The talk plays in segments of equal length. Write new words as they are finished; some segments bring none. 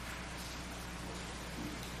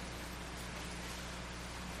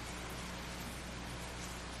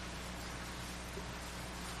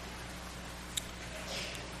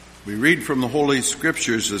We read from the Holy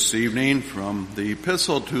Scriptures this evening from the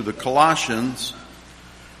Epistle to the Colossians.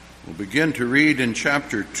 We'll begin to read in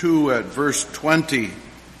chapter 2 at verse 20,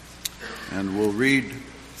 and we'll read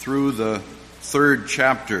through the third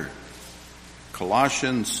chapter.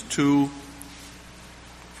 Colossians 2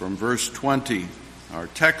 from verse 20. Our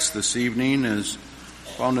text this evening is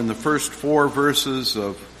found in the first 4 verses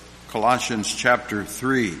of Colossians chapter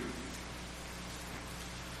 3.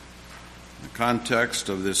 In the context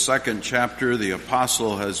of this second chapter, the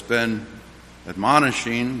apostle has been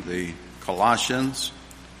admonishing the Colossians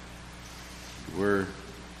who were,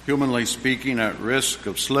 humanly speaking, at risk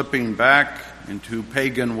of slipping back into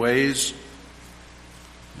pagan ways,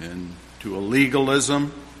 into a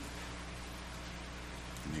legalism.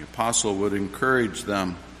 And the apostle would encourage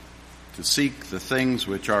them to seek the things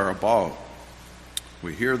which are above.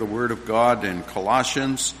 We hear the word of God in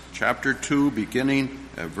Colossians chapter 2, beginning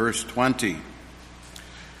at verse 20.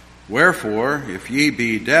 Wherefore, if ye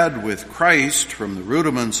be dead with Christ from the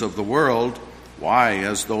rudiments of the world, why,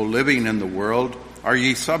 as though living in the world, are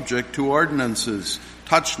ye subject to ordinances,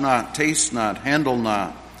 touch not, taste not, handle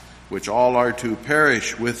not, which all are to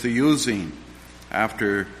perish with the using,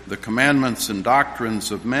 after the commandments and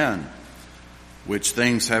doctrines of men, which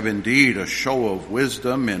things have indeed a show of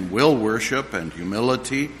wisdom in will worship and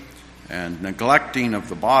humility, and neglecting of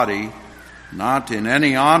the body, not in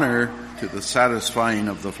any honor to the satisfying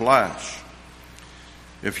of the flesh.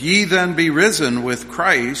 If ye then be risen with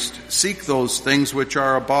Christ, seek those things which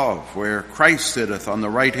are above, where Christ sitteth on the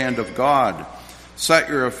right hand of God. Set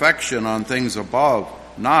your affection on things above,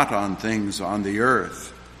 not on things on the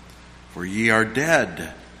earth. For ye are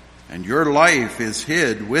dead, and your life is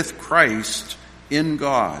hid with Christ in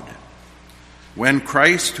God. When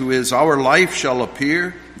Christ, who is our life, shall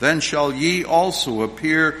appear, then shall ye also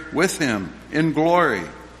appear with him in glory.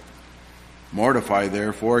 Mortify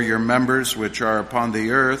therefore your members which are upon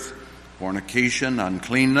the earth, fornication,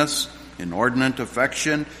 uncleanness, inordinate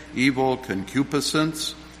affection, evil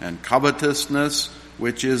concupiscence, and covetousness,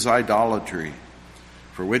 which is idolatry.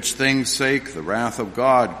 For which things' sake the wrath of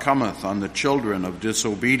God cometh on the children of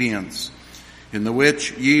disobedience, in the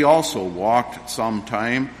which ye also walked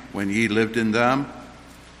sometime when ye lived in them.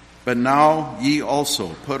 But now ye also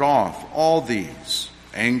put off all these: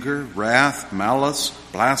 anger, wrath, malice,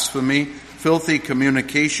 blasphemy, filthy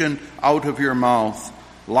communication out of your mouth.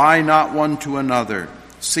 Lie not one to another,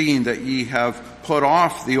 seeing that ye have put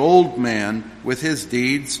off the old man with his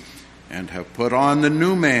deeds, and have put on the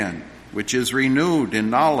new man, which is renewed in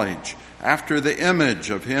knowledge, after the image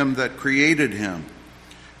of him that created him,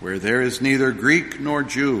 where there is neither Greek nor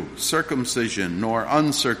Jew, circumcision nor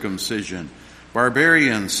uncircumcision,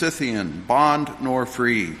 barbarian, Scythian, bond nor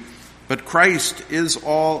free, but Christ is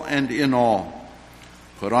all and in all.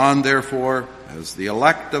 Put on, therefore, as the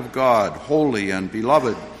elect of God, holy and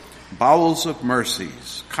beloved, bowels of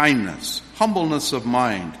mercies, kindness, humbleness of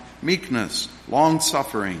mind, meekness,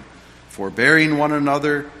 long-suffering, forbearing one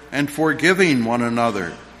another, and forgiving one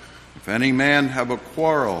another. If any man have a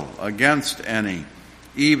quarrel against any,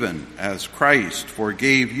 even as Christ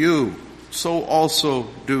forgave you, so also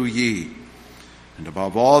do ye. And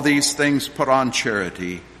above all these things put on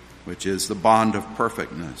charity, which is the bond of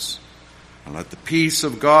perfectness. And let the peace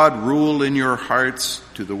of God rule in your hearts,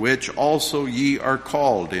 to the which also ye are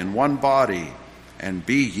called in one body, and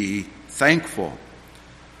be ye thankful.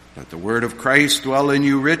 Let the word of Christ dwell in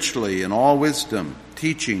you richly in all wisdom,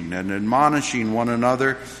 teaching and admonishing one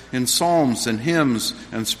another in psalms and hymns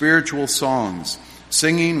and spiritual songs,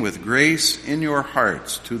 singing with grace in your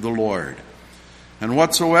hearts to the Lord. And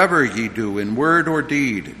whatsoever ye do in word or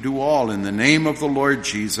deed, do all in the name of the Lord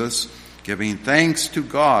Jesus, giving thanks to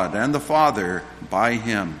God and the Father by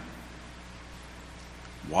him.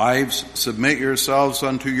 Wives, submit yourselves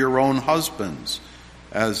unto your own husbands,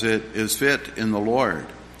 as it is fit in the Lord.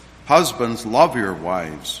 Husbands, love your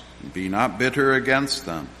wives, and be not bitter against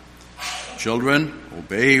them. Children,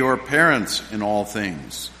 obey your parents in all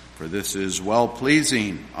things, for this is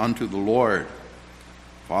well-pleasing unto the Lord.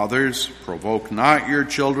 Fathers, provoke not your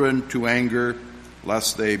children to anger,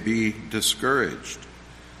 lest they be discouraged.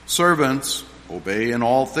 Servants, obey in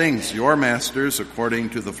all things your masters according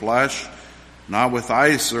to the flesh, not with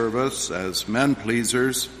eye service as men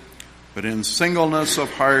pleasers, but in singleness of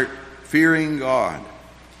heart, fearing God.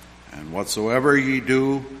 And whatsoever ye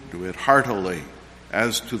do, do it heartily,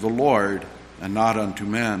 as to the Lord, and not unto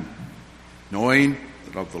men, knowing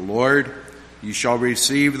that of the Lord ye shall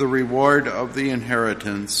receive the reward of the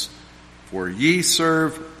inheritance, for ye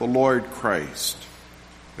serve the Lord Christ.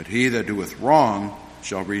 But he that doeth wrong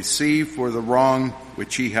shall receive for the wrong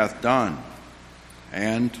which he hath done.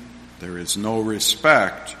 And there is no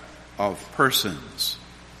respect of persons.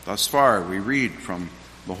 Thus far, we read from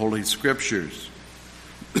the Holy Scriptures.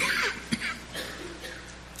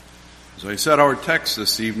 As I said, our text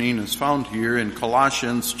this evening is found here in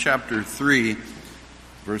Colossians chapter 3,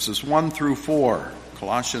 verses 1 through 4.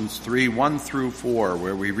 Colossians 3, 1 through 4,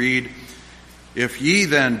 where we read, "If ye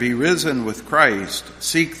then be risen with Christ,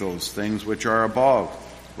 seek those things which are above,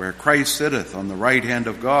 where Christ sitteth on the right hand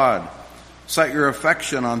of God. Set your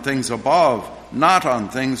affection on things above, not on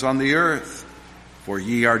things on the earth. For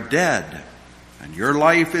ye are dead, and your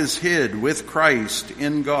life is hid with Christ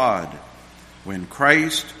in God. When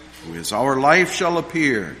Christ, who is our life, shall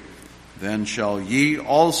appear, then shall ye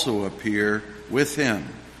also appear with him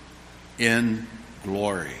in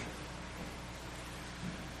glory."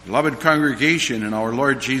 Beloved congregation in our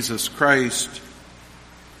Lord Jesus Christ,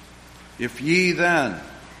 if ye then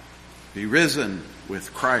be risen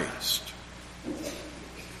with Christ.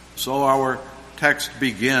 So our text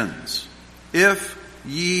begins. If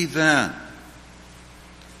ye then.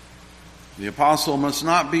 The apostle must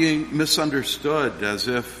not be misunderstood as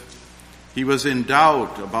if he was in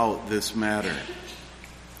doubt about this matter.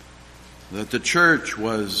 That the church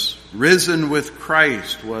was risen with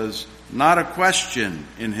Christ was not a question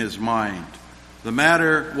in his mind. The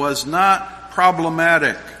matter was not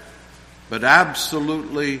problematic, but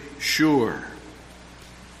absolutely sure.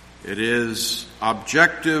 It is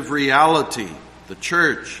objective reality. The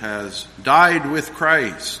church has died with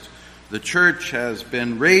Christ. The church has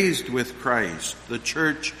been raised with Christ. The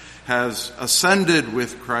church has ascended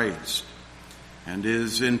with Christ and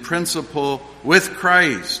is in principle with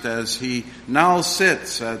Christ as he now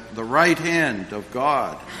sits at the right hand of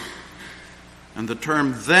God. And the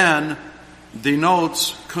term then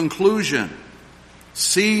denotes conclusion.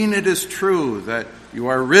 Seeing it is true that you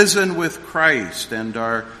are risen with Christ and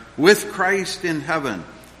are with Christ in heaven,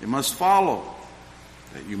 it must follow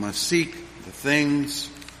that you must seek the things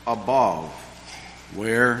above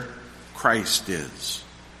where Christ is.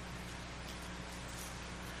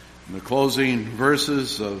 In the closing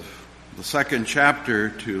verses of the second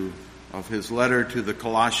chapter of his letter to the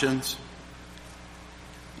Colossians,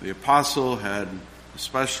 the apostle had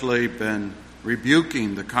especially been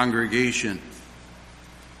rebuking the congregation.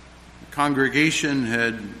 The congregation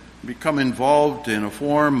had become involved in a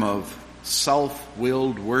form of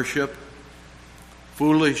self-willed worship,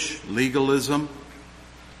 foolish legalism.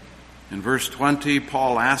 In verse 20,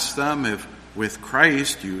 Paul asked them, if with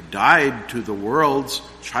Christ you died to the world's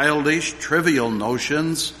childish, trivial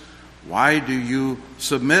notions, why do you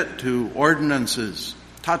submit to ordinances?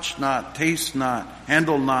 Touch not, taste not,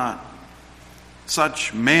 handle not.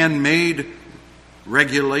 Such man-made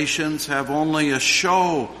regulations have only a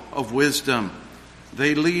show of wisdom.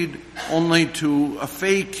 They lead only to a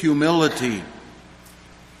fake humility.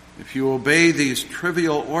 If you obey these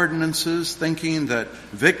trivial ordinances, thinking that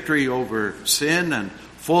victory over sin and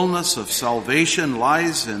fullness of salvation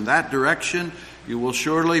lies in that direction, you will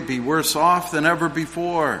surely be worse off than ever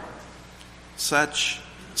before. Such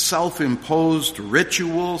self-imposed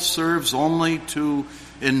ritual serves only to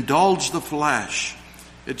indulge the flesh.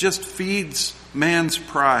 It just feeds man's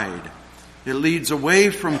pride. It leads away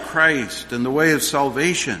from Christ and the way of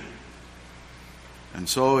salvation. And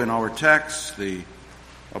so in our text, the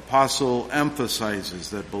apostle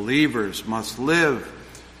emphasizes that believers must live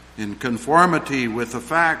in conformity with the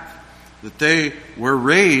fact that they were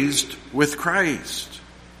raised with Christ.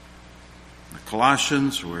 The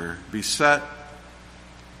Colossians were beset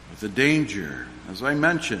with the danger, as I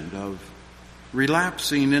mentioned, of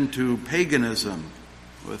relapsing into paganism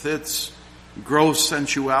with its gross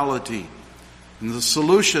sensuality. And the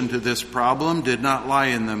solution to this problem did not lie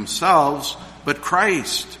in themselves, but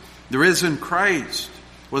Christ. The risen Christ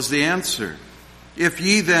was the answer. If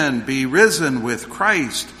ye then be risen with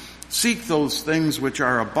Christ, seek those things which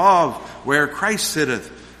are above, where Christ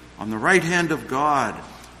sitteth on the right hand of God.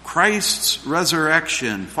 Christ's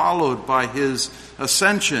resurrection, followed by his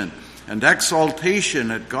ascension and exaltation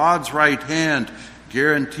at God's right hand,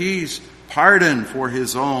 guarantees pardon for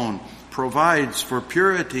his own, provides for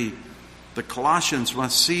purity. The Colossians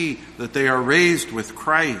must see that they are raised with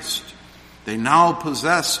Christ. They now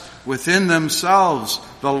possess within themselves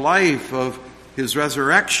the life of his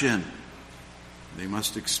resurrection. They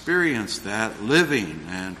must experience that, living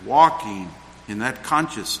and walking in that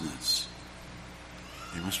consciousness.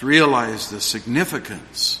 They must realize the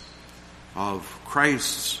significance of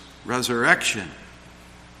Christ's resurrection.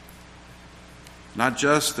 Not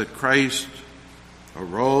just that Christ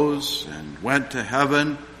arose and went to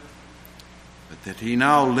heaven, but that he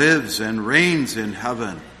now lives and reigns in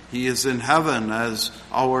heaven. He is in heaven as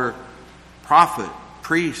our prophet,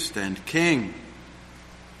 priest, and king.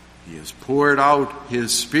 He has poured out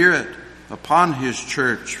his Spirit upon his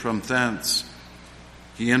church from thence.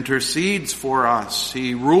 He intercedes for us.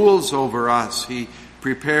 He rules over us. He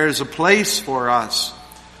prepares a place for us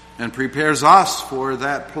and prepares us for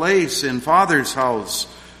that place in Father's house.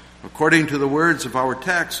 According to the words of our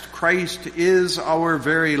text, Christ is our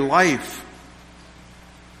very life.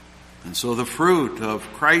 And so the fruit of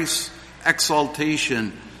Christ's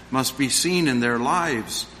exaltation must be seen in their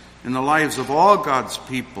lives, in the lives of all God's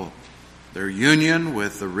people. Their union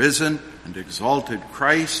with the risen and exalted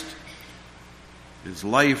Christ is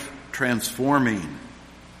life transforming.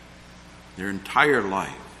 Their entire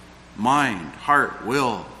life, mind, heart,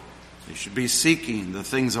 will. They should be seeking the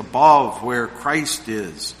things above where Christ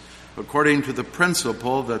is, according to the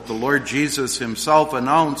principle that the Lord Jesus himself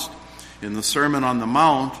announced in the Sermon on the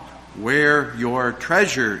Mount, where your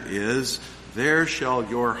treasure is, there shall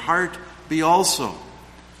your heart be also.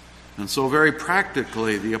 And so very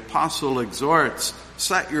practically, the apostle exhorts,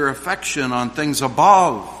 set your affection on things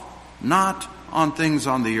above, not on things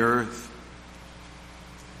on the earth.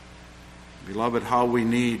 Beloved, how we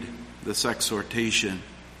need this exhortation.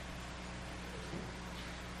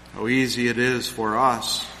 How easy it is for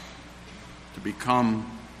us to become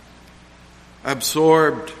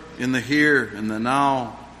absorbed in the here and the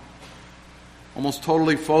now, almost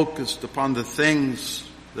totally focused upon the things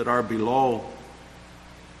that are below.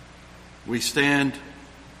 We stand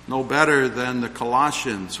no better than the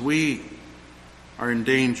Colossians. We are in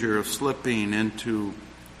danger of slipping into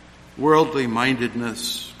worldly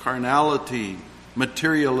mindedness, carnality,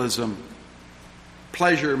 materialism,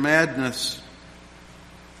 pleasure madness.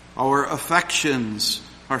 Our affections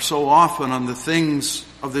are so often on the things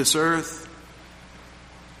of this earth.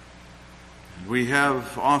 We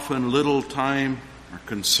have often little time or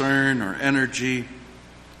concern or energy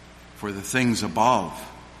for the things above,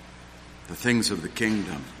 the things of the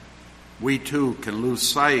kingdom. We too can lose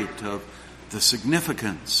sight of the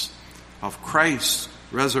significance of Christ's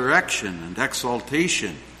resurrection and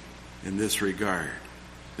exaltation in this regard.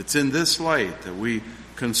 It's in this light that we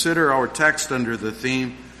consider our text under the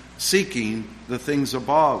theme, seeking the things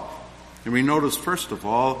above. And we notice, first of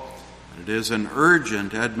all, that it is an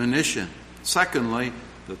urgent admonition. Secondly,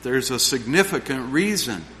 that there's a significant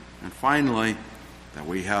reason. And finally, that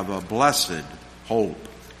we have a blessed hope.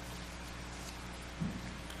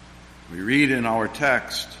 We read in our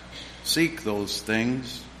text, seek those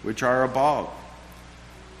things which are above.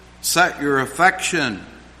 Set your affection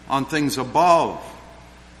on things above.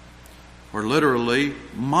 Or literally,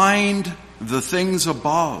 mind the things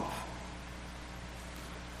above.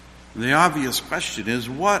 The obvious question is,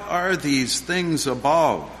 what are these things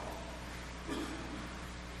above?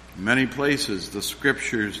 In many places, the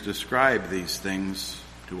scriptures describe these things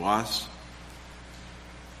to us.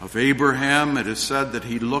 Of Abraham, it is said that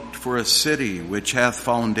he looked for a city which hath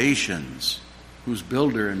foundations, whose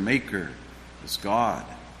builder and maker is God.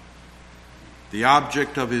 The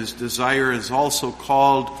object of his desire is also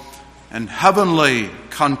called an heavenly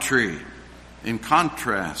country, in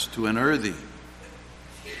contrast to an earthy.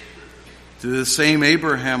 To the same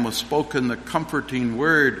Abraham was spoken the comforting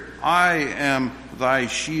word, I am thy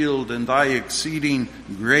shield and thy exceeding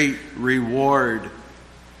great reward.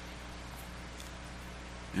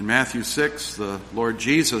 In Matthew 6, the Lord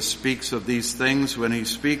Jesus speaks of these things when he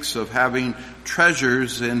speaks of having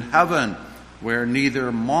treasures in heaven where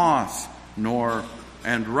neither moth nor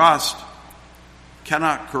and rust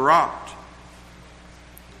cannot corrupt.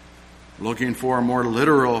 Looking for a more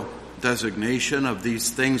literal designation of these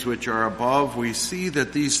things which are above, we see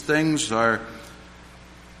that these things are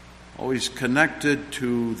always connected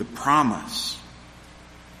to the promise.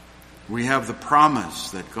 We have the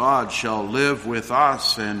promise that God shall live with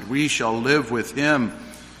us and we shall live with him.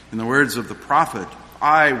 In the words of the prophet,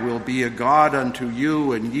 I will be a God unto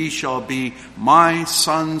you, and ye shall be my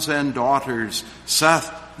sons and daughters,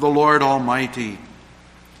 saith the Lord Almighty.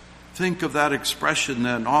 Think of that expression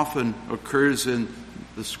that often occurs in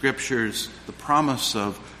the scriptures, the promise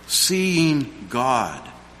of seeing God.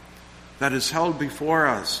 That is held before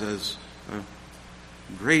us as a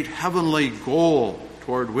great heavenly goal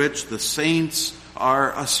toward which the saints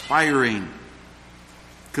are aspiring.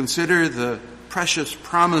 Consider the precious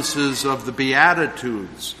promises of the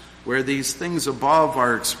Beatitudes, where these things above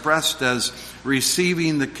are expressed as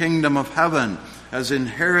receiving the kingdom of heaven, as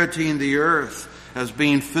inheriting the earth, as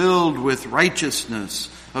being filled with righteousness,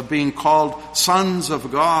 of being called sons of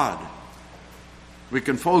God. We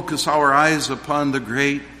can focus our eyes upon the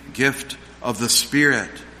great gift of the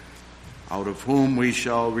Spirit, out of whom we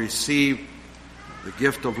shall receive the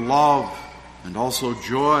gift of love, and also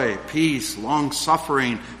joy, peace,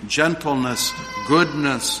 long-suffering, gentleness,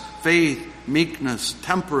 goodness, faith, meekness,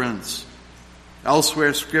 temperance.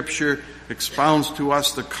 Elsewhere, Scripture expounds to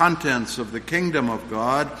us the contents of the kingdom of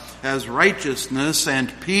God as righteousness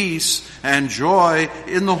and peace and joy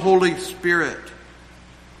in the Holy Spirit.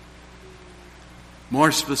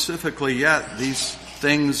 More specifically yet, these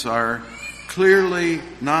things are clearly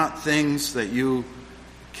not things that you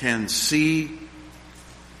can see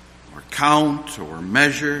or count or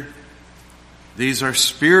measure. These are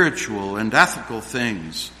spiritual and ethical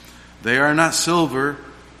things. They are not silver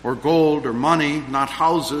or gold or money, not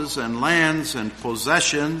houses and lands and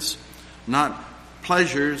possessions, not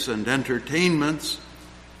pleasures and entertainments.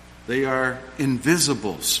 They are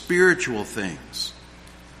invisible, spiritual things.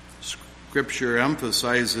 Scripture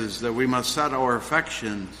emphasizes that we must set our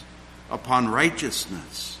affections upon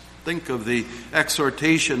righteousness. Think of the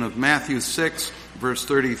exhortation of Matthew 6, verse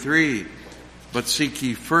 33. But seek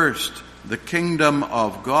ye first the kingdom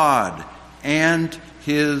of God and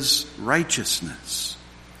His righteousness.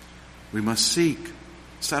 We must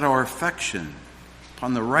set our affection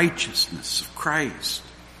upon the righteousness of Christ.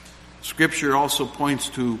 Scripture also points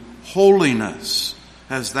to holiness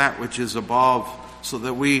as that which is above, so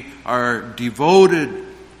that we are devoted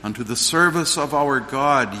unto the service of our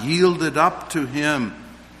God, yielded up to Him,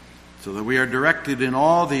 so that we are directed in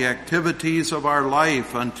all the activities of our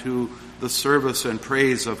life unto the service and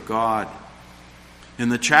praise of God. In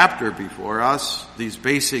the chapter before us, these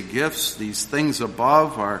basic gifts, these things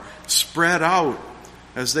above, are spread out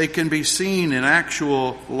as they can be seen in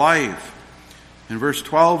actual life. In verse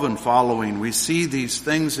 12 and following, we see these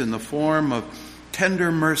things in the form of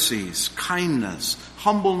tender mercies, kindness,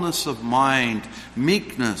 humbleness of mind,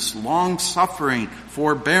 meekness, long-suffering,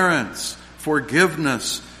 forbearance,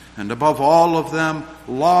 forgiveness, and above all of them,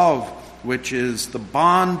 love, which is the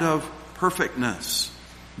bond of perfectness.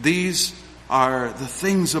 These are the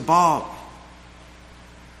things above.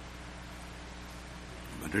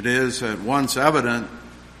 But it is at once evident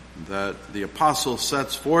that the apostle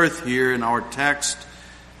sets forth here in our text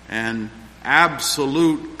an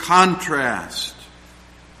absolute contrast.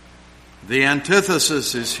 The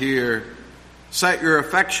antithesis is here: set your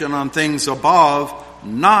affection on things above,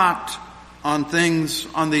 not on things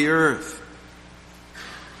on the earth.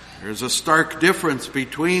 There's a stark difference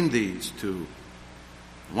between these two.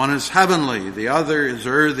 One is heavenly, the other is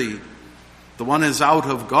earthy. The one is out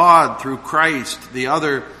of God through Christ, the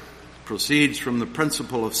other proceeds from the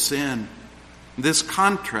principle of sin. This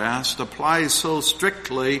contrast applies so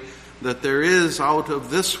strictly that there is out of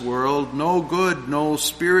this world no good, no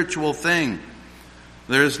spiritual thing.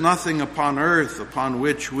 There is nothing upon earth upon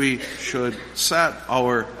which we should set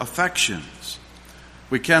our affections.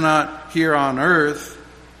 We cannot here on earth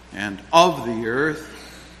and of the earth,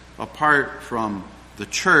 apart from the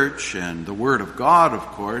church and the Word of God, of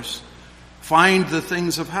course, find the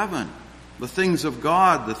things of heaven, the things of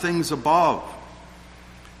God, the things above.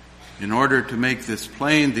 In order to make this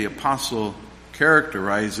plain, the apostle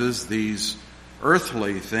characterizes these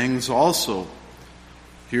earthly things also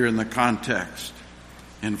here in the context.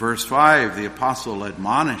 In verse 5, the apostle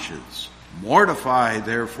admonishes, "Mortify,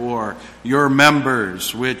 therefore, your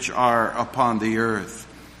members which are upon the earth: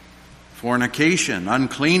 fornication,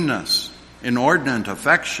 uncleanness, inordinate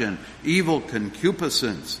affection, evil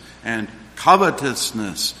concupiscence, and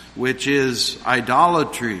covetousness, which is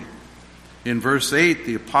idolatry." In verse 8,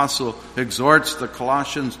 the apostle exhorts the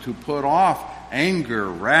Colossians to put off anger,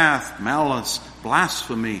 wrath, malice,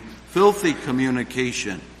 blasphemy, filthy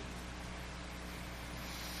communication.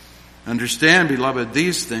 Understand, beloved,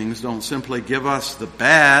 these things don't simply give us the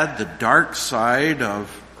bad, the dark side of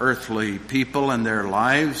earthly people and their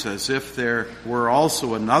lives, as if there were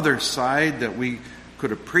also another side that we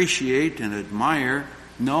could appreciate and admire.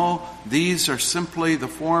 No, these are simply the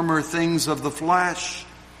former things of the flesh.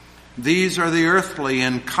 These are the earthly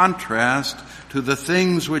in contrast to the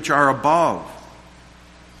things which are above.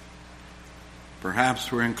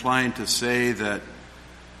 Perhaps we're inclined to say that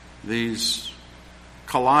these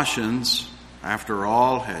Colossians, after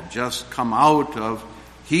all, had just come out of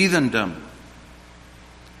heathendom.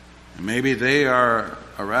 And maybe they are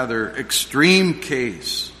a rather extreme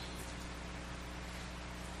case.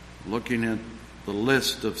 Looking at the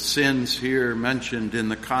list of sins here mentioned in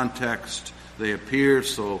the context, they appear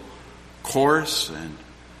so coarse and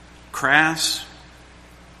crass,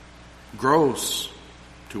 gross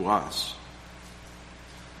to us.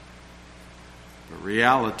 The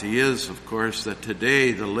reality is, of course, that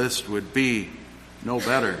today the list would be no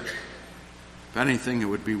better. If anything, it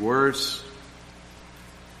would be worse.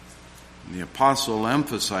 And the apostle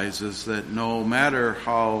emphasizes that no matter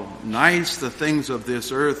how nice the things of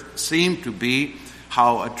this earth seem to be,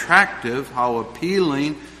 how attractive, how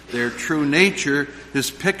appealing their true nature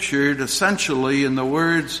is pictured essentially in the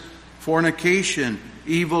words fornication,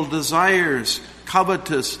 evil desires,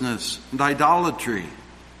 covetousness, and idolatry.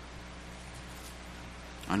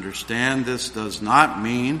 Understand, this does not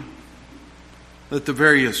mean that the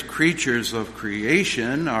various creatures of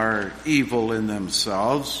creation are evil in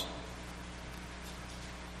themselves.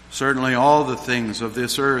 Certainly all the things of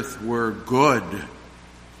this earth were good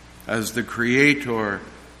as the Creator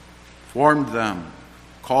formed them,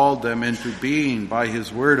 called them into being by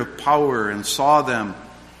His word of power, and saw them.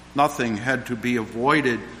 Nothing had to be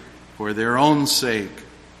avoided for their own sake,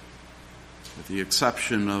 with the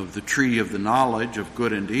exception of the tree of the knowledge of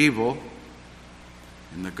good and evil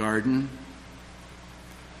in the garden.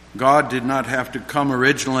 God did not have to come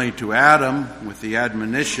originally to Adam with the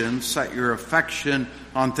admonition, set your affection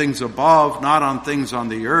on things above, not on things on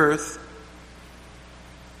the earth.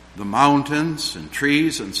 The mountains and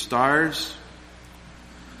trees and stars,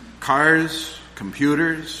 cars,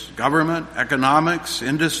 computers, government, economics,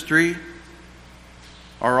 industry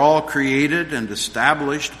are all created and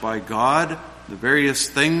established by God. The various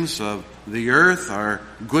things of the earth are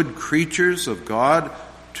good creatures of God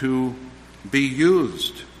to be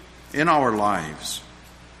used in our lives.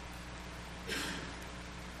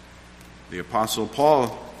 The Apostle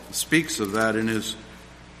Paul speaks of that in his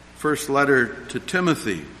first letter to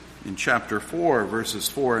Timothy in chapter 4, verses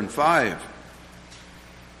 4 and 5.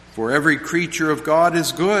 For every creature of God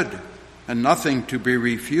is good, and nothing to be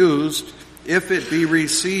refused if it be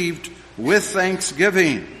received with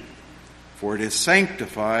thanksgiving, for it is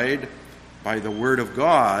sanctified by the word of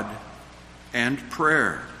God and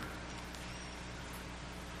prayer.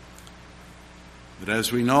 But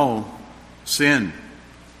as we know, sin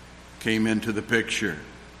came into the picture.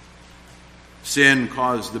 Sin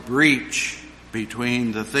caused the breach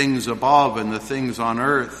between the things above and the things on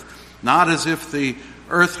earth. Not as if the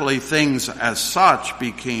earthly things as such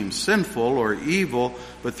became sinful or evil,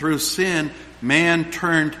 but through sin, man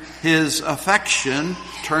turned his affection,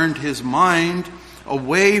 turned his mind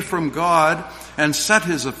away from God, and set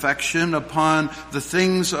his affection upon the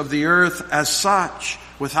things of the earth as such,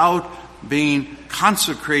 without being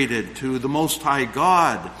consecrated to the Most High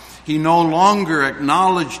God. He no longer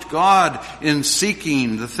acknowledged God in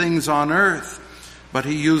seeking the things on earth, but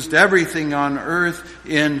he used everything on earth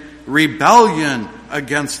in rebellion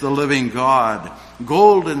against the living God.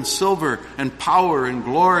 Gold and silver and power and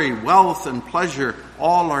glory, wealth and pleasure,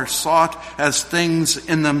 all are sought as things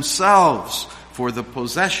in themselves for the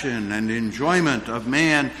possession and enjoyment of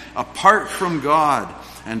man apart from God.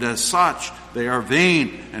 And as such, they are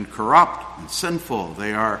vain and corrupt and sinful.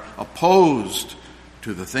 They are opposed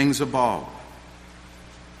to the things above.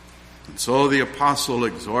 And so the apostle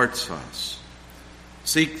exhorts us,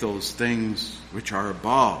 seek those things which are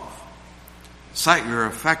above. Set your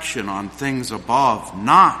affection on things above,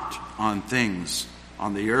 not on things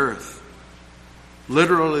on the earth.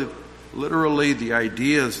 Literally, the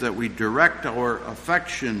idea is that we direct our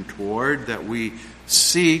affection toward, that we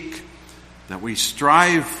seek, that we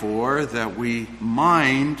strive for, that we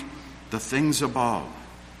mind the things above.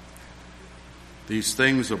 These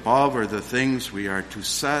things above are the things we are to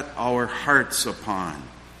set our hearts upon.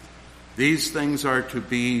 These things are to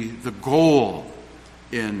be the goal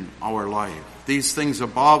in our life. These things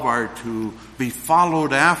above are to be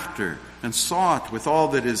followed after and sought with all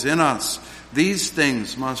that is in us. These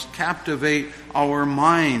things must captivate our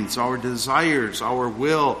minds, our desires, our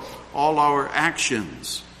will, all our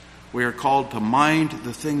actions. We are called to mind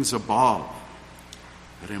the things above.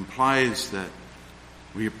 That implies that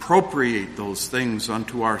we appropriate those things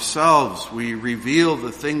unto ourselves. We reveal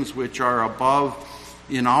the things which are above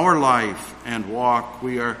in our life and walk.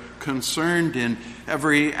 We are concerned in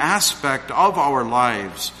every aspect of our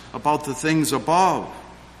lives about the things above.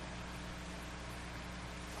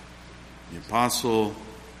 The apostle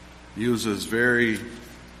uses very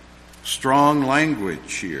strong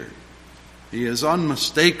language here. He is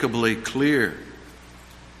unmistakably clear.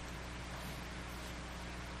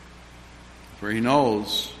 For he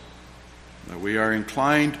knows that we are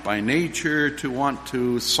inclined by nature to want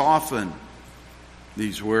to soften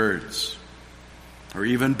these words, or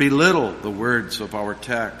even belittle the words of our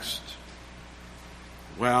text.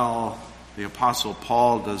 Well, the Apostle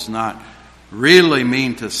Paul does not really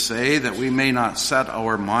mean to say that we may not set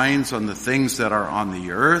our minds on the things that are on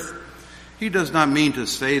the earth. He does not mean to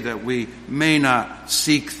say that we may not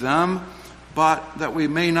seek them, but that we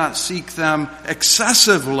may not seek them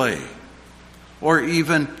excessively or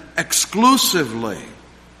even exclusively.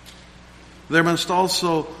 There must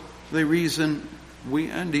also, we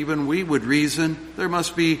would reason, there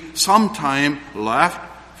must be some time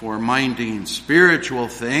left for minding spiritual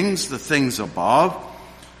things, the things above.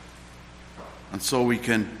 And so we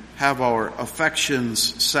can have our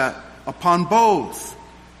affections set upon both.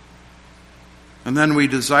 And then we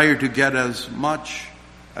desire to get as much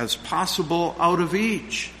as possible out of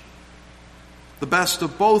each. The best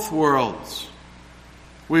of both worlds.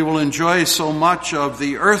 We will enjoy so much of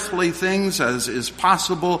the earthly things as is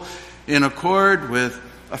possible in accord with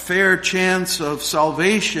a fair chance of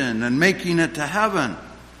salvation and making it to heaven.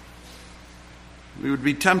 We would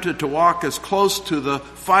be tempted to walk as close to the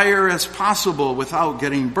fire as possible without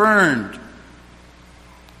getting burned.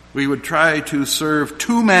 We would try to serve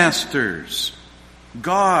two masters,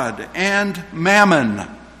 God and mammon,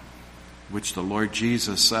 which the Lord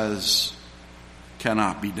Jesus says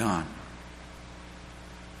cannot be done.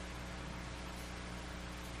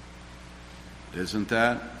 Isn't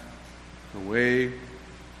that the way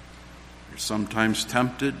you're sometimes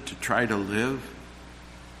tempted to try to live?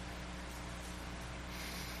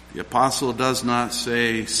 The apostle does not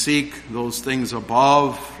say, seek those things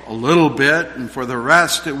above a little bit, and for the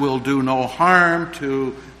rest it will do no harm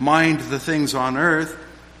to mind the things on earth.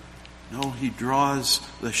 No, he draws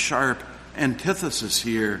the sharp antithesis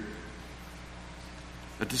here.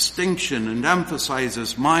 A distinction, and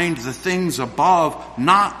emphasizes mind the things above,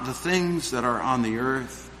 not the things that are on the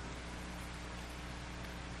earth.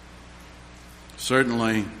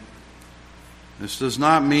 Certainly, this does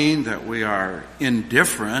not mean that we are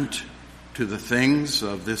indifferent to the things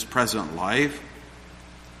of this present life.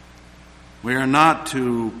 We are not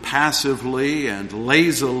to passively and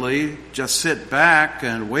lazily just sit back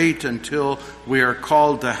and wait until we are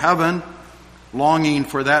called to heaven, longing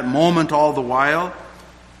for that moment all the while.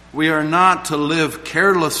 We are not to live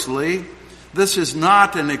carelessly. This is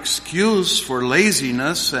not an excuse for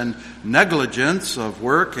laziness and negligence of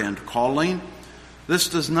work and calling. This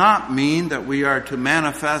does not mean that we are to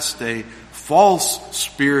manifest a false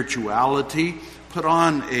spirituality, put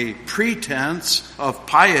on a pretense of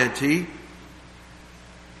piety.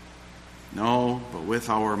 No, but with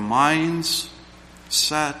our minds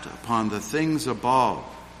set upon the things above,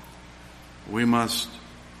 we must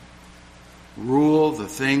rule the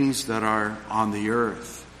things that are on the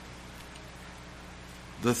earth.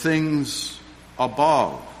 The things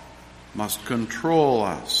above must control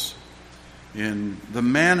us in the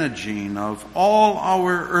managing of all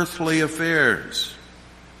our earthly affairs,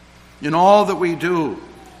 in all that we do,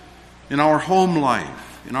 in our home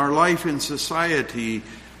life, in our life in society,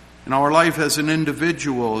 in our life as an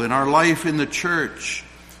individual, in our life in the church,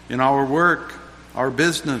 in our work, our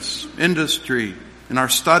business, industry, in our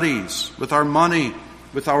studies, with our money,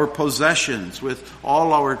 with our possessions, with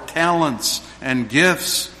all our talents and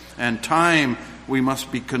gifts and time. We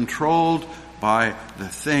must be controlled by the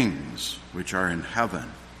things which are in heaven,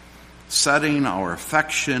 setting our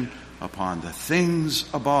affection upon the things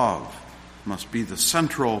above must be the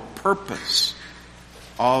central purpose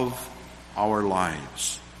of our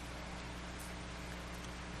lives.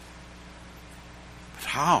 But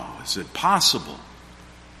how is it possible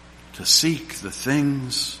to seek the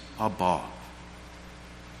things above?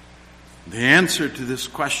 The answer to this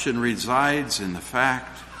question resides in the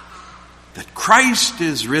fact that Christ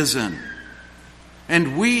is risen,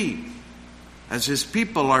 and we, as his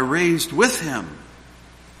people, are raised with him.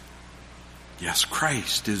 Yes,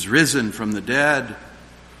 Christ is risen from the dead.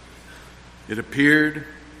 It appeared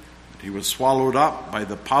that he was swallowed up by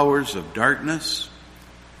the powers of darkness,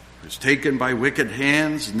 was taken by wicked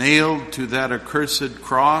hands, nailed to that accursed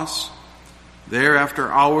cross. There, after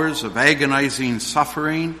hours of agonizing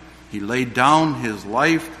suffering, he laid down his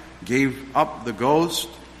life, gave up the ghost.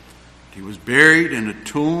 He was buried in a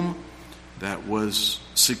tomb that was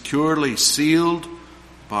securely sealed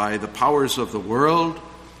by the powers of the world.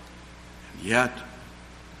 And yet,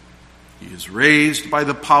 he is raised by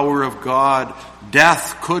the power of God.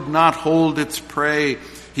 Death could not hold its prey.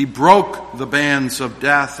 He broke the bands of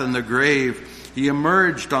death and the grave. He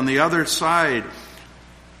emerged on the other side,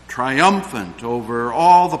 triumphant over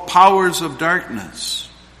all the powers of darkness.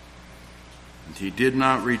 And he did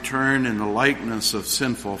not return in the likeness of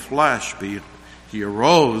sinful flesh, but he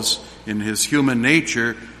arose in his human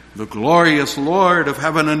nature, the glorious Lord of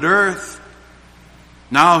heaven and earth.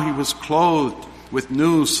 Now he was clothed with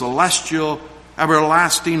new celestial,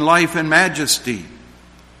 everlasting life and majesty.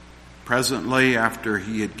 Presently, after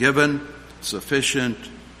he had given sufficient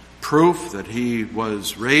proof that he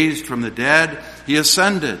was raised from the dead, he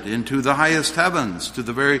ascended into the highest heavens, to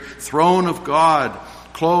the very throne of God,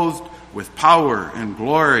 clothed with power and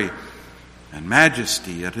glory and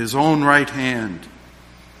majesty at his own right hand.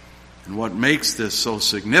 And what makes this so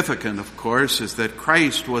significant, of course, is that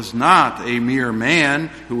Christ was not a mere man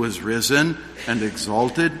who was risen and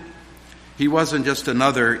exalted. He wasn't just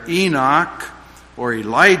another Enoch or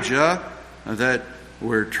Elijah that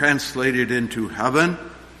were translated into heaven.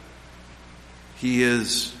 He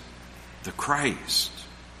is the Christ.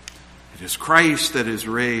 It is Christ that is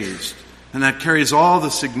raised, and that carries all the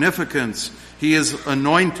significance. He is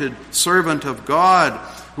anointed servant of God,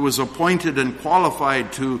 who was appointed and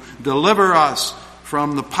qualified to deliver us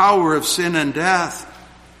from the power of sin and death,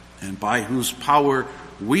 and by whose power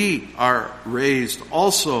we are raised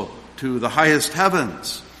also to the highest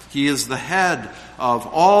heavens. He is the head of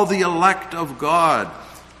all the elect of God.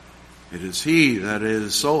 It is He that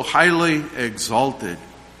is so highly exalted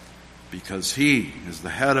because He is the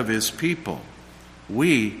head of His people.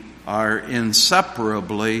 We are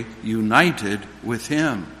inseparably united with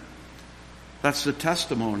Him. That's the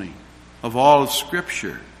testimony of all of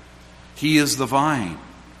Scripture. He is the vine.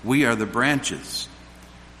 We are the branches.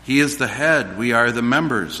 He is the head. We are the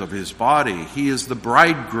members of His body. He is the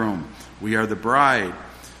bridegroom. We are the bride.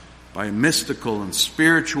 By mystical and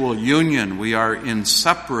spiritual union, we are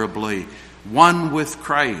inseparably one with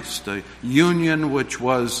Christ, a union which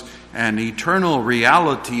was an eternal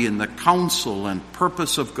reality in the counsel and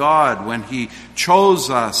purpose of God when He chose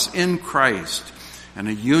us in Christ, and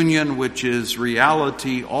a union which is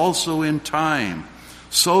reality also in time.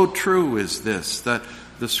 So true is this that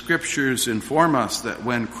the Scriptures inform us that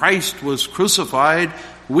when Christ was crucified,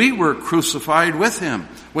 we were crucified with Him.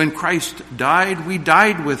 When Christ died, we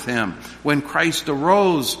died with Him. When Christ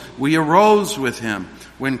arose, we arose with Him.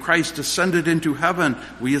 When Christ ascended into heaven,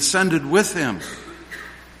 we ascended with Him.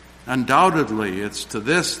 Undoubtedly, it's to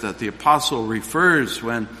this that the apostle refers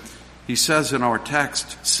when he says in our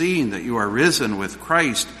text, "Seeing that you are risen with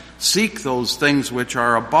Christ, seek those things which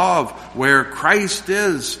are above, where Christ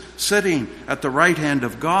is sitting at the right hand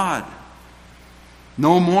of God."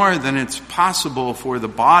 No more than it's possible for the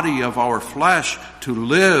body of our flesh to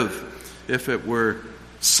live if it were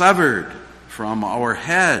severed from our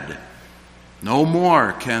head. No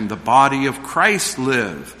more can the body of Christ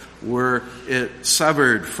live were it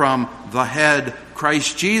severed from the head,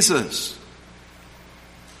 Christ Jesus.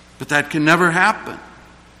 But that can never happen.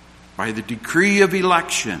 By the decree of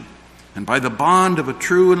election and by the bond of a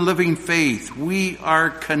true and living faith, we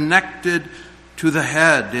are connected to the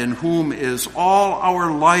head, in whom is all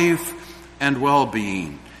our life and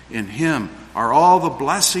well-being. In Him are all the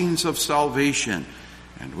blessings of salvation,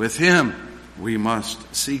 and with Him we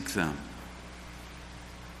must seek them.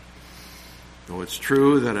 Though it's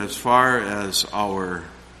true that as far as our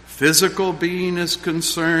physical being is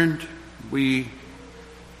concerned, we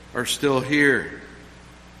are still here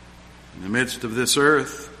in the midst of this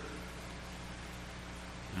earth,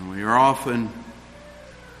 and we are often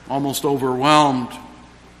almost overwhelmed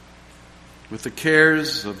with the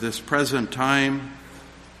cares of this present time,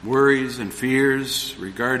 worries and fears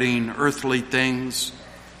regarding earthly things.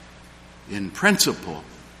 In principle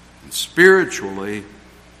and spiritually,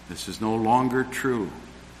 this is no longer true.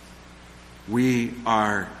 We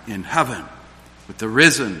are in heaven with the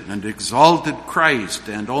risen and exalted Christ,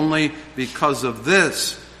 and only because of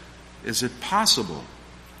this is it possible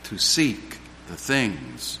to seek the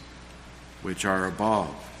things which are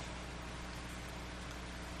above.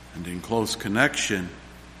 And in close connection,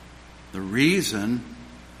 the reason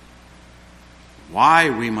why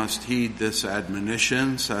we must heed this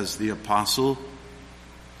admonition, says the apostle,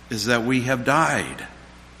 is that we have died,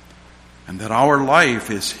 and that our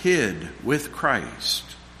life is hid with Christ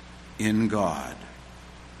in God.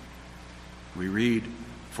 We read,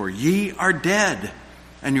 "For ye are dead,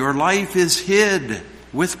 and your life is hid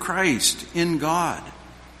with Christ in God."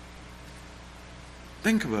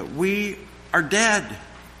 Think of it. We are dead.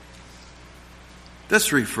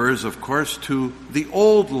 This refers, of course, to the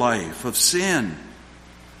old life of sin.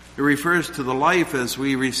 It refers to the life as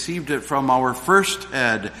we received it from our first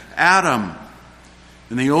head, Adam.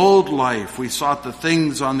 In the old life, we sought the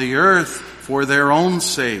things on the earth for their own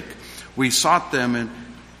sake. We sought them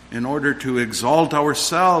in order to exalt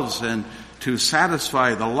ourselves and to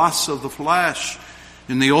satisfy the lusts of the flesh.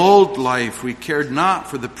 In the old life, we cared not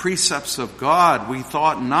for the precepts of God. We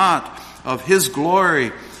thought not of His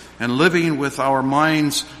glory, and living with our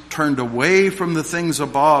minds turned away from the things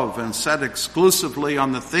above and set exclusively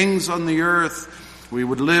on the things on the earth, we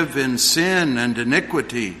would live in sin and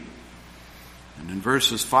iniquity. And in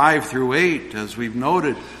verses 5 through 8, as we've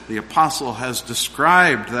noted, the apostle has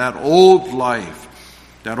described that old life.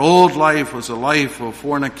 That old life was a life of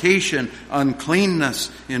fornication,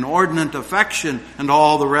 uncleanness, inordinate affection, and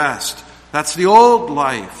all the rest. That's the old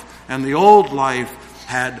life. And the old life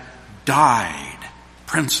had died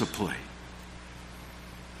principally.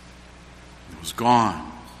 It was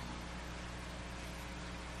gone.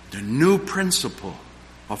 The new principle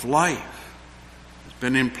of life has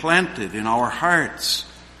been implanted in our hearts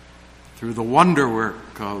through the wonder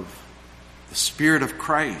work of the Spirit of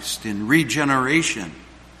Christ in regeneration.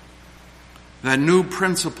 That new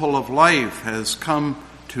principle of life has come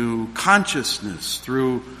to consciousness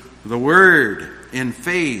through the Word in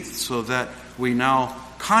faith, so that we now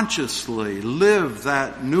consciously live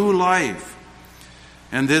that new life.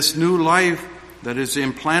 And this new life that is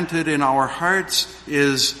implanted in our hearts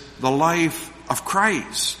is the life of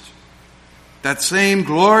Christ. That same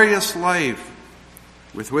glorious life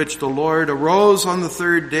with which the Lord arose on the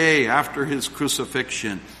third day after his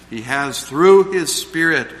crucifixion, he has through his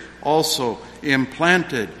Spirit also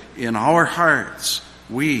implanted in our hearts.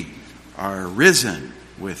 We are risen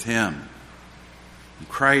with him.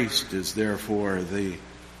 Christ is therefore the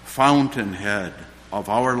fountainhead of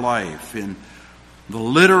our life. In the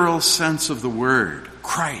literal sense of the word,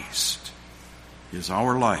 Christ is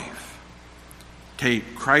our life.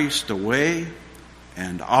 Take Christ away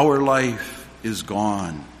and our life is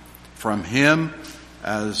gone. From him,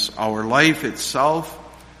 as our life itself,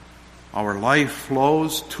 our life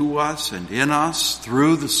flows to us and in us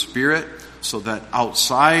through the Spirit, so that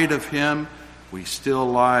outside of him we still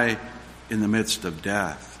lie in the midst of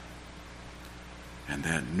death. And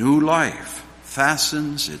that new life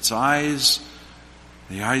fastens its eyes,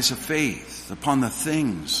 the eyes of faith, upon the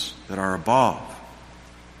things that are above.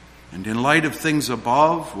 And in light of things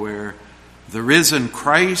above, where the risen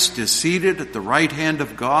Christ is seated at the right hand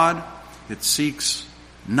of God, it seeks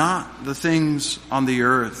not the things on the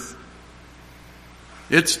earth.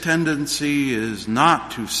 Its tendency is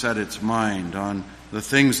not to set its mind on the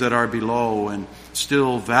things that are below and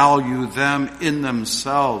still value them in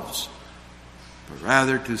themselves, but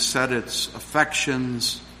rather to set its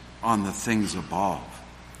affections on the things above.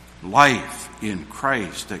 Life in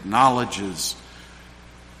Christ acknowledges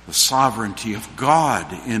the sovereignty of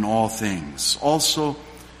God in all things, also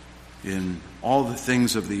in all the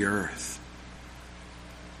things of the earth.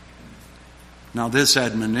 Now, this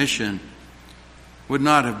admonition would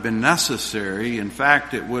not have been necessary. In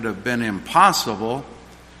fact, it would have been impossible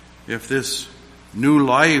if this new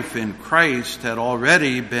life in Christ had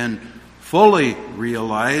already been fully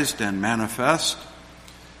realized and manifest.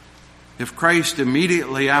 If Christ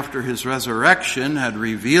immediately after his resurrection had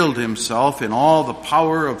revealed himself in all the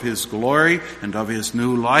power of his glory and of his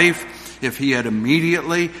new life, if he had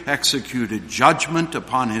immediately executed judgment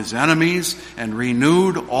upon his enemies and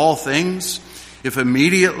renewed all things, if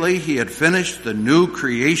immediately he had finished the new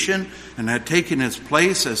creation and had taken his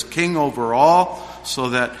place as king over all, so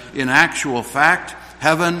that in actual fact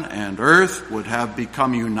heaven and earth would have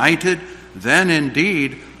become united, then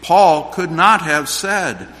indeed Paul could not have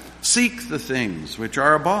said, "Seek the things which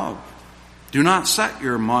are above. Do not set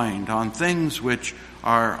your mind on things which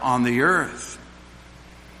are on the earth."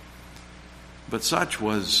 But such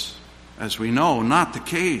was, as we know, not the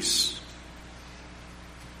case.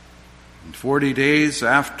 And 40 days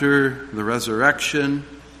after the resurrection,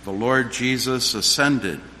 the Lord Jesus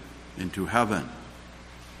ascended into heaven.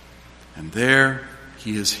 And there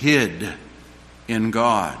he is hid in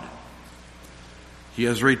God. He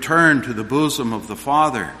has returned to the bosom of the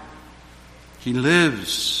Father. He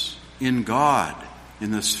lives in God,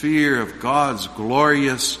 in the sphere of God's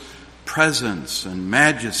glorious presence and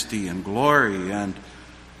majesty and glory, and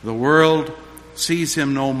the world sees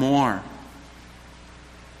him no more.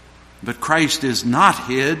 But Christ is not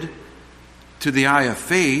hid to the eye of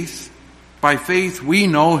faith. By faith we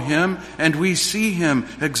know him and we see him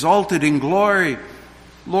exalted in glory,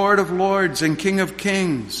 Lord of lords and King of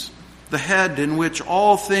kings, the head in which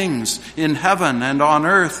all things in heaven and on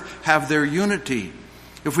earth have their unity.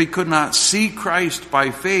 If we could not see Christ by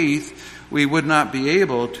faith, we would not be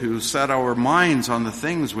able to set our minds on the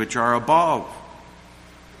things which are above.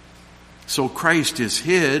 So Christ is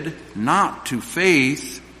hid not to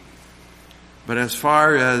faith, but as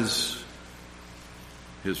far as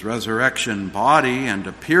his resurrection body and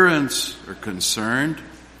appearance are concerned,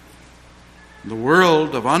 the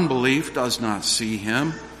world of unbelief does not see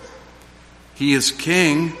him. He is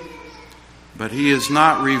king, but he is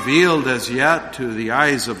not revealed as yet to the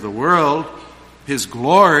eyes of the world. His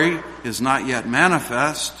glory is not yet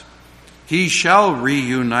manifest. He shall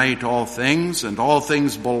reunite all things, and all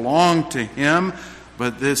things belong to him,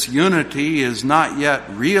 but this unity is not yet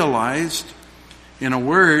realized. In a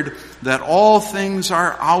word, that all things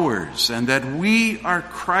are ours, and that we are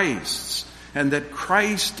Christ's, and that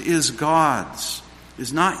Christ is God's,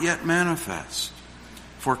 is not yet manifest.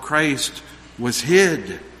 For Christ was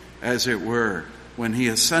hid as it were, when he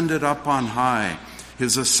ascended up on high.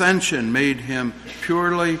 His ascension made him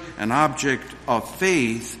purely an object of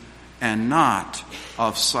faith and not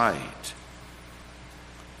of sight.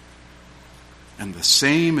 And the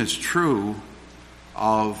same is true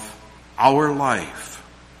of our life.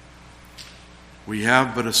 We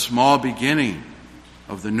have but a small beginning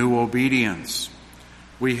of the new obedience.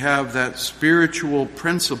 We have that spiritual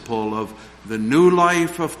principle of the new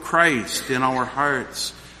life of Christ in our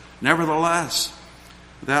hearts. Nevertheless,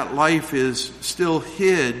 that life is still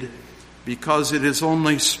hid because it is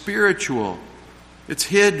only spiritual. It's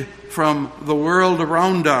hid from the world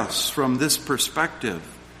around us from this perspective.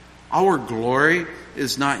 Our glory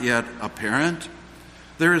is not yet apparent.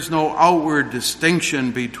 There is no outward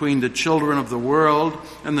distinction between the children of the world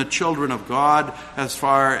and the children of God as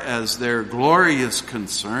far as their glory is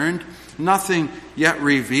concerned. Nothing yet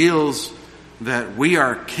reveals that we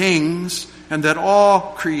are kings and that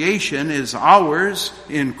all creation is ours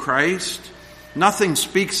in Christ. Nothing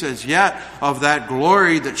speaks as yet of that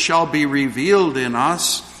glory that shall be revealed in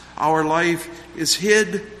us. Our life is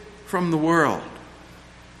hid from the world.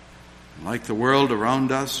 Like the world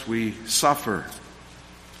around us, we suffer,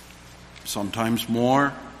 sometimes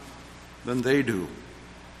more than they do.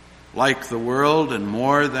 Like the world and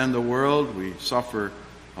more than the world, we suffer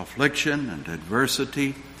affliction and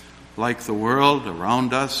adversity. Like the world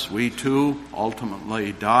around us, we too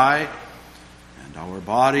ultimately die, and our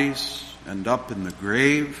bodies end up in the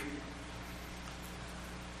grave.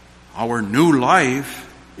 Our new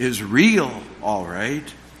life is real, all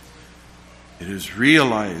right. It is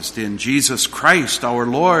realized in Jesus Christ, our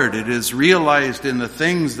Lord. It is realized in the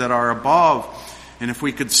things that are above. And if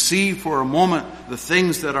we could see for a moment the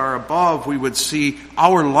things that are above, we would see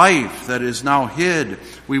our life that is now hid.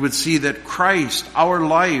 We would see that Christ, our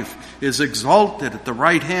life, is exalted at the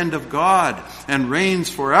right hand of God and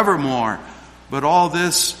reigns forevermore. But all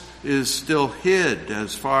this is still hid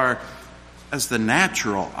as far as the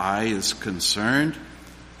natural eye is concerned,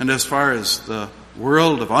 and as far as the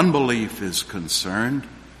world of unbelief is concerned.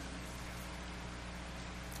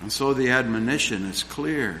 And so the admonition is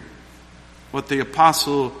clear. What the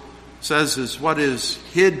apostle says is what is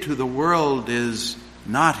hid to the world is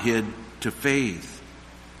not hid to faith.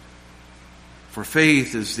 For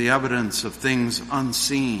faith is the evidence of things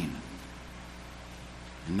unseen.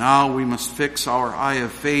 And now we must fix our eye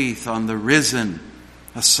of faith on the risen,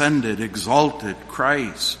 ascended, exalted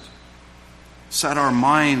Christ. Set our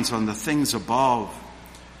minds on the things above.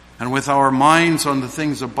 And with our minds on the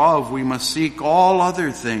things above, we must seek all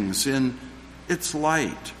other things in its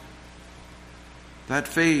light. That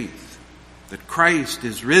faith, that Christ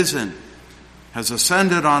is risen, has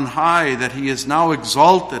ascended on high, that he is now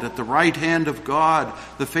exalted at the right hand of God.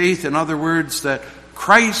 The faith, in other words, that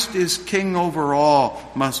Christ is king over all,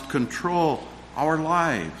 must control our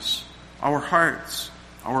lives, our hearts,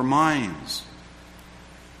 our minds.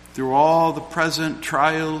 Through all the present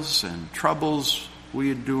trials and troubles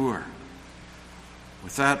we endure,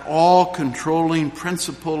 with that all-controlling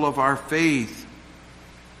principle of our faith,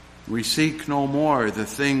 we seek no more the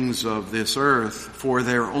things of this earth for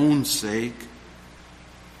their own sake.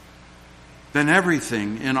 Then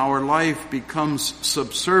everything in our life becomes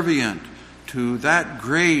subservient to that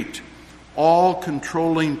great,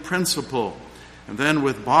 all-controlling principle. And then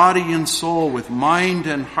with body and soul, with mind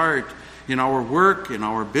and heart, in our work, in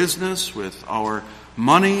our business, with our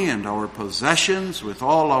money and our possessions, with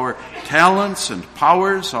all our talents and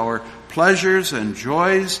powers, our pleasures and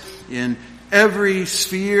joys, in every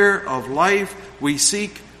sphere of life, we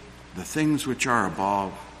seek the things which are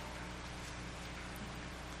above.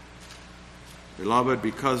 Beloved,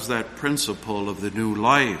 because that principle of the new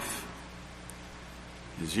life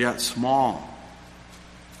is yet small,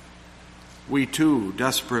 we too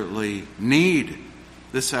desperately need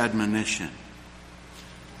this admonition.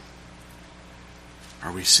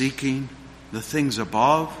 Are we seeking the things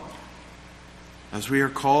above as we are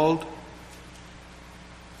called?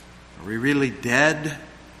 Are we really dead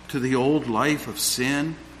to the old life of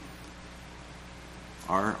sin?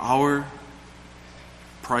 Are our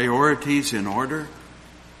priorities in order?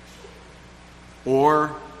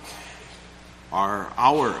 Or are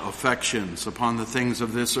our affections upon the things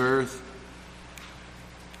of this earth?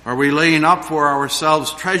 Are we laying up for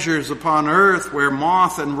ourselves treasures upon earth where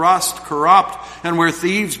moth and rust corrupt and where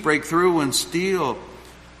thieves break through and steal?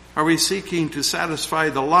 Are we seeking to satisfy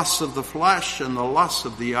the lusts of the flesh and the lusts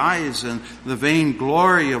of the eyes and the vain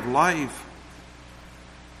glory of life?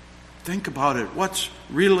 Think about it. What's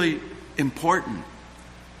really important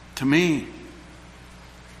to me?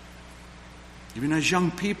 Even as young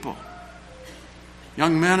people,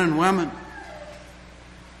 young men and women,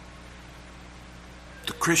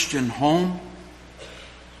 Christian home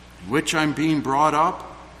in which I'm being brought up,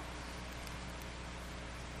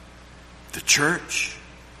 the church,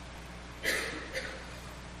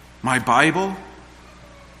 my Bible,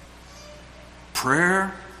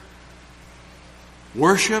 prayer,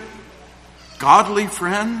 worship, godly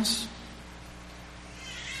friends?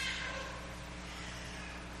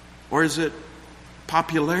 Or is it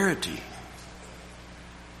popularity,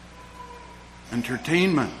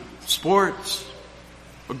 entertainment, sports,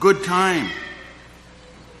 a good time?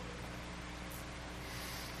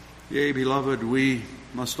 Yea, beloved, we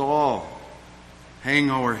must all hang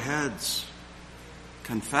our heads,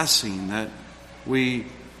 confessing that we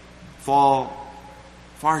fall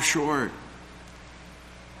far short.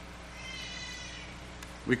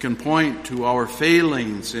 We can point to our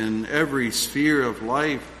failings in every sphere of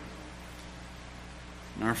life,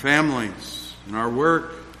 in our families, in our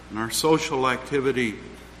work, in our social activity,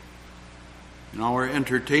 in our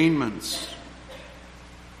entertainments.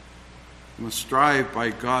 We must strive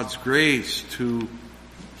by God's grace to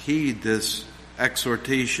heed this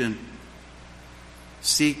exhortation.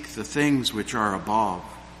 Seek the things which are above.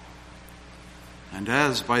 And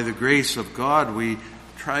as by the grace of God we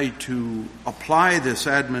try to apply this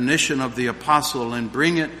admonition of the apostle and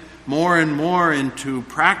bring it more and more into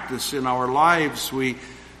practice in our lives, we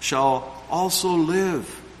shall also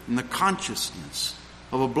live in the consciousness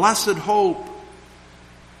of a blessed hope.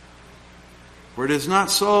 For it is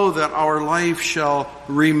not so that our life shall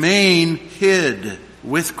remain hid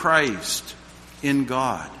with Christ in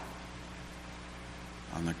God.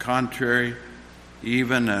 On the contrary,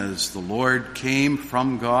 even as the Lord came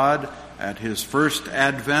from God at his first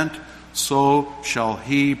advent, so shall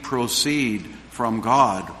he proceed from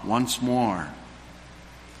God once more.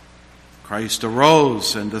 Christ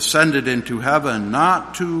arose and ascended into heaven,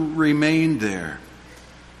 not to remain there.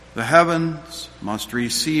 The heavens must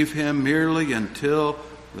receive him merely until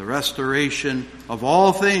the restoration of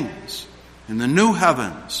all things in the new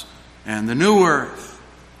heavens and the new earth.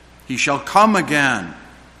 He shall come again.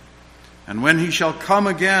 And when he shall come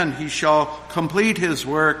again, he shall complete his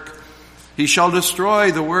work. He shall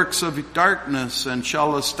destroy the works of darkness and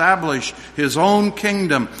shall establish his own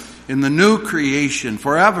kingdom in the new creation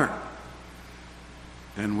forever.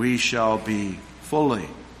 Then we shall be fully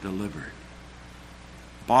delivered.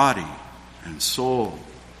 Body and soul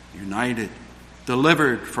united.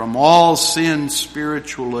 Delivered from all sin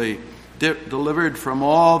spiritually. Delivered from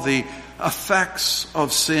all the effects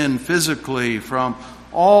of sin physically. From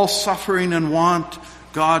all suffering and want.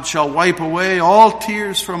 God shall wipe away all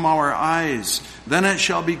tears from our eyes. Then it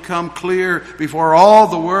shall become clear before all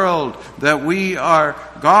the world that we are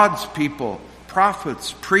God's people,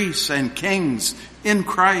 prophets, priests, and kings in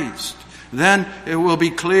Christ. Then it will be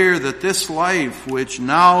clear that this life, which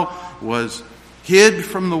now was hid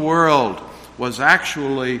from the world, was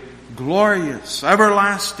actually glorious,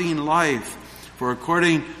 everlasting life. For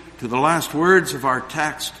according to the last words of our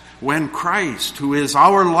text, when Christ, who is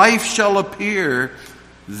our life, shall appear,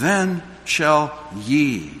 then shall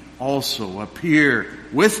ye also appear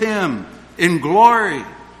with him in glory.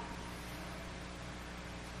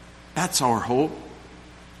 That's our hope.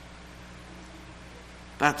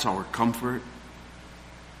 That's our comfort.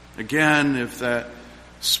 Again, if that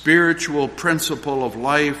spiritual principle of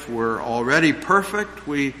life were already perfect,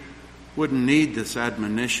 we wouldn't need this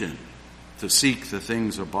admonition to seek the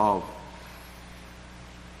things above.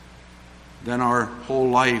 Then our whole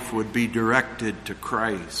life would be directed to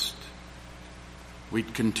Christ.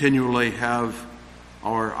 We'd continually have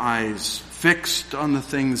our eyes fixed on the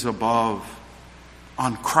things above,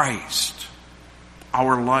 on Christ,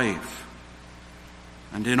 our life.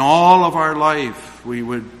 And in all of our life, we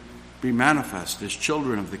would be manifest as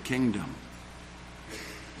children of the kingdom.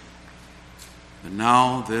 But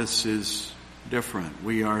now this is different.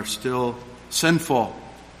 We are still sinful.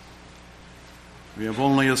 We have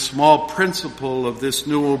only a small principle of this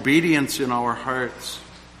new obedience in our hearts.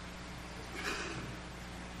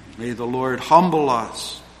 May the Lord humble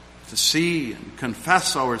us to see and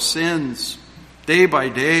confess our sins day by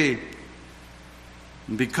day.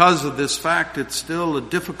 And because of this fact, it's still a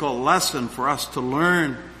difficult lesson for us to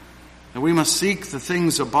learn that we must seek the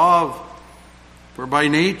things above, for by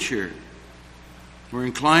nature we're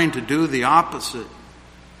inclined to do the opposite.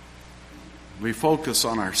 We focus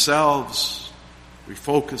on ourselves. We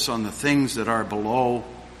focus on the things that are below,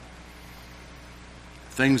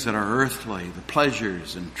 things that are earthly, the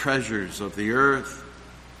pleasures and treasures of the earth.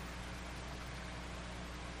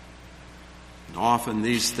 And often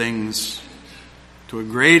these things, to a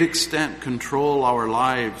great extent, control our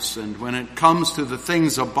lives. And when it comes to the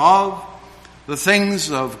things above, the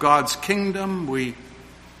things of God's kingdom, we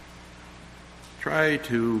try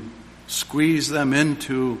to squeeze them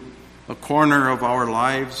into a corner of our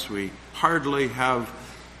lives. We hardly have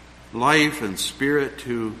life and spirit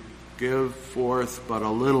to give forth but a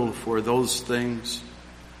little for those things.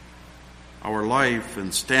 Our life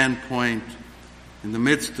and standpoint in the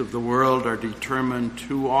midst of the world are determined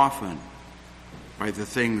too often by the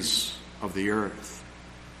things of the earth.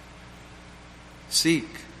 Seek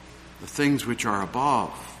the things which are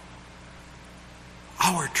above.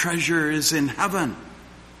 Our treasure is in heaven.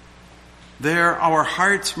 There our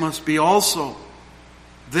hearts must be also.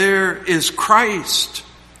 There is Christ,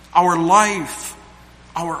 our life,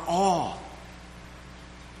 our all.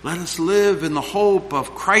 Let us live in the hope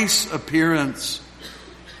of Christ's appearance,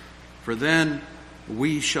 for then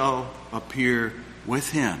we shall appear with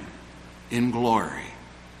him in glory.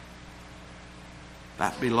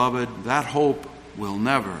 That, beloved, that hope will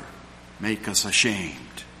never make us ashamed.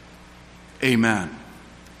 Amen.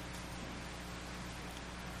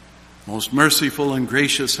 Most merciful and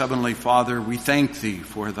gracious Heavenly Father, we thank thee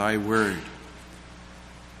for thy word.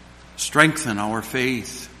 Strengthen our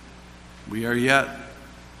faith. We are yet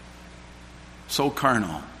so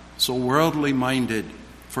carnal, so worldly minded.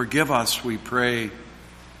 Forgive us, we pray.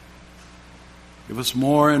 Give us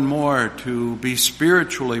more and more to be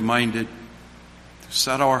spiritually minded, to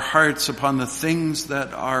set our hearts upon the things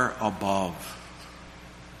that are above.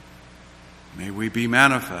 May we be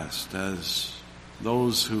manifest as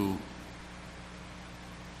those who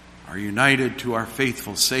are united to our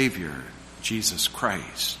faithful Savior, Jesus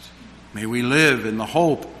Christ. May we live in the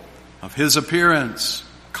hope of his appearance.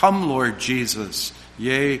 Come, Lord Jesus.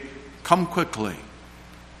 Yea, come quickly.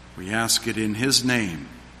 We ask it in his name.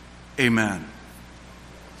 Amen.